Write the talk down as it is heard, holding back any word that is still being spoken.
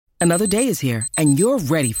Another day is here, and you're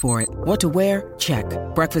ready for it. What to wear? Check.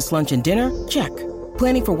 Breakfast, lunch, and dinner? Check.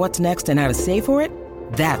 Planning for what's next and how to save for it?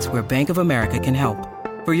 That's where Bank of America can help.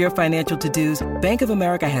 For your financial to-dos, Bank of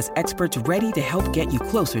America has experts ready to help get you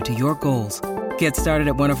closer to your goals. Get started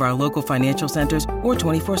at one of our local financial centers or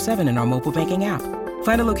 24/7 in our mobile banking app.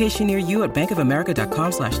 Find a location near you at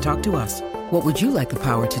bankofamerica.com/talktous. What would you like the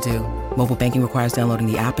power to do? Mobile banking requires downloading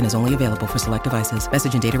the app and is only available for select devices.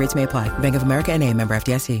 Message and data rates may apply. Bank of America N.A., member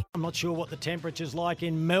FDIC. I'm not sure what the temperature's like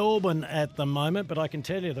in Melbourne at the moment, but I can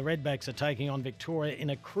tell you the Redbacks are taking on Victoria in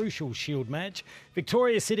a crucial Shield match.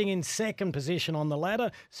 Victoria sitting in second position on the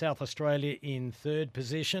ladder, South Australia in third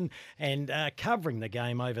position, and covering the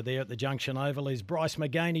game over there at the Junction Oval is Bryce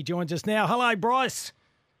McGain. He joins us now. Hello, Bryce.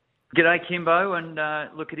 G'day, Kimbo, and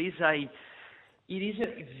look, it is a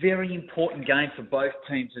very important game for both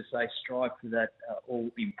teams as they strive for that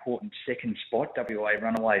all-important second spot. WA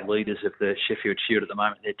runaway leaders of the Sheffield Shield at the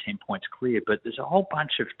moment, they're 10 points clear, but there's a whole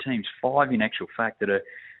bunch of teams, 5 in actual fact, that are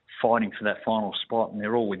fighting for that final spot, and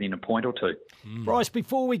they're all within a point or two. Bryce,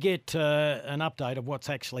 before we get an update of what's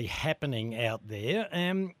actually happening out there,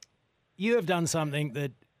 you have done something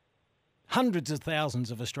that hundreds of thousands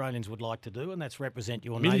of Australians would like to do, and that's represent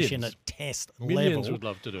your nation at test level. Millions would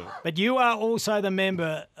love to do it. But you are also the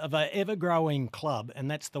member of an ever-growing club, and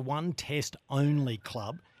that's the one test-only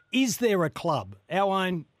club. Is there a club? Our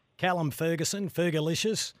own Callum Ferguson,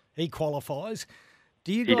 Fergalicious, he qualifies.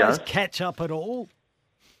 Do you guys catch up at all?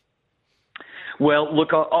 Well,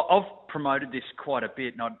 look, I've promoted this quite a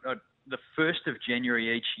bit, and the 1st of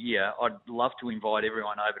January each year, I'd love to invite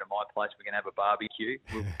everyone over to my place. We're going to have a barbecue.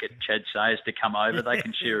 We'll get Chad Sayers to come over. They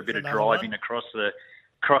can share a bit of driving across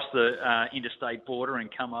the interstate border and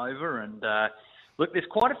come over. And look, there's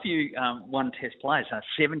quite a few one-test players,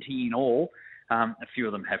 70 in all. A few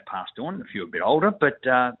of them have passed on, a few a bit older. But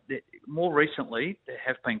more recently, there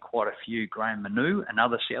have been quite a few. Graham Manu,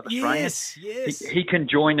 another South Australian. Yes. He can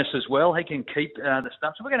join us as well. He can keep the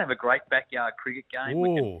stuff. So we're going to have a great backyard cricket game. Ooh.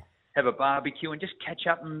 We can have a barbecue and just catch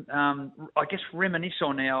up and, I guess, reminisce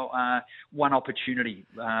on our one opportunity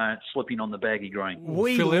slipping on the baggy green.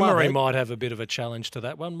 Phil Emery might have a bit of a challenge to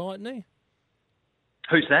that one, mightn't he?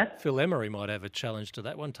 Who's that? Phil Emery might have a challenge to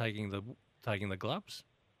that one, taking the gloves.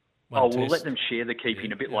 We'll let them share the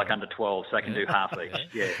keeping, a bit like under 12, so they can do half each.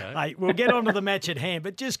 Yeah. Okay. Hey, we'll get on to the match at hand,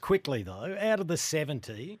 but just quickly, though, out of the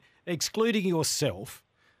 70, excluding yourself,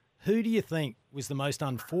 who do you think was the most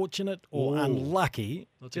unfortunate or unlucky?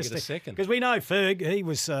 Let's get a second. Because we know Ferg,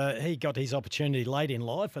 he got his opportunity late in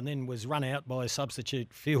life and then was run out by a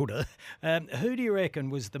substitute fielder. Who do you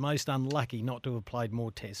reckon was the most unlucky not to have played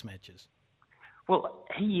more test matches? Well,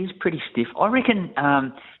 he is pretty stiff. I reckon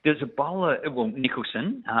there's a bowler,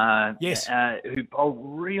 Nicholson, who bowled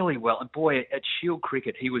really well. And boy, at Shield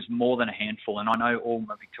cricket, he was more than a handful. And I know all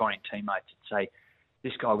my Victorian teammates would say,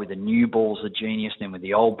 this guy with the new ball's a genius, then with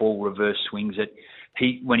the old ball reverse swings it.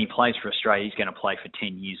 When he plays for Australia, he's going to play for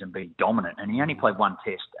 10 years and be dominant. And he only played one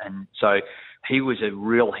test. And so he was a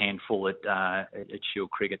real handful at Shield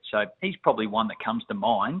cricket. So he's probably one that comes to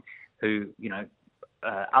mind who,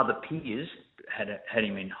 other peers had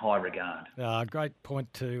him in high regard. Great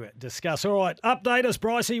point to discuss. All right, update us,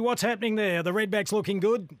 Brycey. What's happening there? The Redbacks looking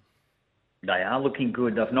good? They are looking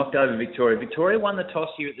good. They've knocked over Victoria. Victoria won the toss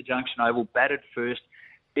here at the Junction Oval, batted first.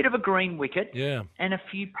 Bit of a green wicket and a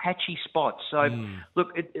few patchy spots. So,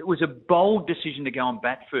 look, it was a bold decision to go and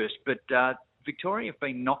bat first, but Victoria have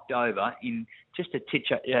been knocked over in just a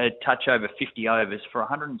touch over 50 overs for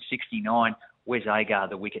 169. Wes Agar,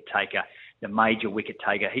 the wicket taker, the major wicket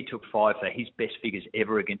taker, he took 5 for his best figures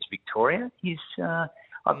ever against Victoria. He's, can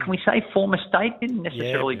we say former state, didn't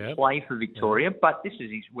necessarily play for Victoria, but this is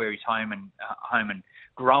where he's home and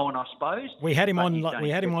growing, I suppose. We had him on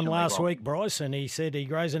last week, Bryce, and he said he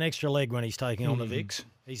grows an extra leg when he's taking on the Vicks.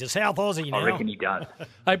 He's a South Aussie now. I reckon he does.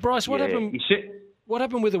 Hey, Bryce, what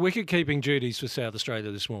happened with the wicket-keeping duties for South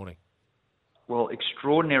Australia this morning? Well,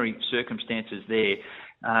 extraordinary circumstances there.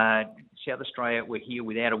 South Australia were here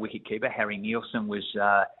without a wicketkeeper. Harry Nielsen was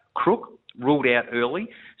crook, ruled out early.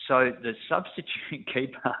 So the substitute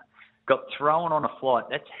keeper got thrown on a flight.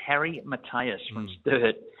 That's Harry Mateus from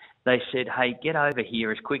Sturt. They said, hey, get over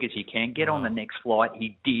here as quick as you can. Get on the next flight.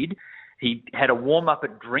 He did. He had a warm-up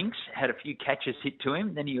at Drinks, had a few catches hit to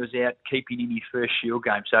him. Then he was out keeping in his first Shield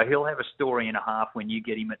game. So he'll have a story and a half when you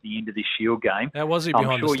get him at the end of this Shield game. How was he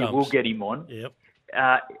behind the stumps? I'm sure you will get him on. Yep.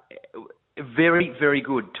 Very, very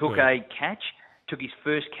good. Took a catch, took his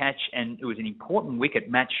first catch, and it was an important wicket.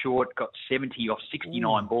 Matt Short got 70 off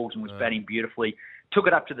 69 balls and was batting beautifully. Took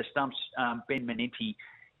it up to the stumps. Ben Menenti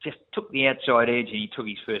just took the outside edge and he took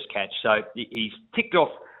his first catch. So he's ticked off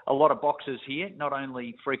a lot of boxes here, not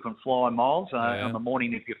only frequent flyer miles on the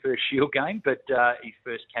morning of your first Shield game, but his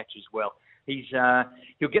first catch as well.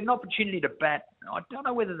 He'll get an opportunity to bat. I don't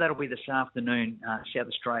know whether that'll be this afternoon. South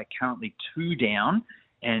Australia currently 2 down,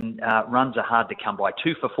 and runs are hard to come by.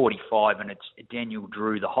 2 for 45, and it's Daniel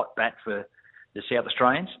Drew, the hot bat for the South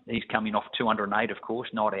Australians. He's coming off 208, of course,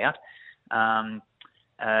 not out.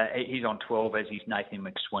 He's on 12, as is Nathan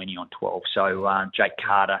McSweeney on 12. So Jake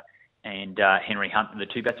Carter and Henry Hunt are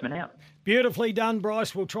the 2 batsmen out. Beautifully done,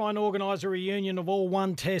 Bryce. We'll try and organise a reunion of all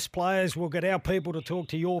one-test players. We'll get our people to talk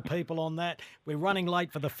to your people on that. We're running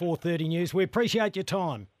late for the 4:30 news. We appreciate your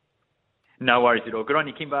time. No worries at all. Good on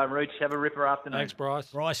you, Kimbo and Rooch. Have a ripper afternoon. Thanks,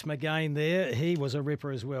 Bryce. Bryce McGain there. He was a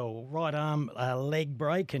ripper as well. Right arm leg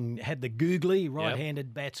break and had the googly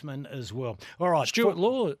right-handed batsman as well. All right. Stuart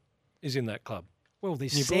Law is in that club. Well,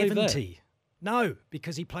 there's 70. No,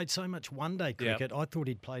 because he played so much one-day cricket. I thought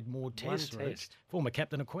he'd played more tests. Former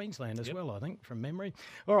captain of Queensland as well, I think, from memory.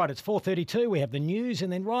 All right, it's 4:32. We have the news,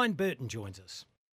 and then Ryan Burton joins us.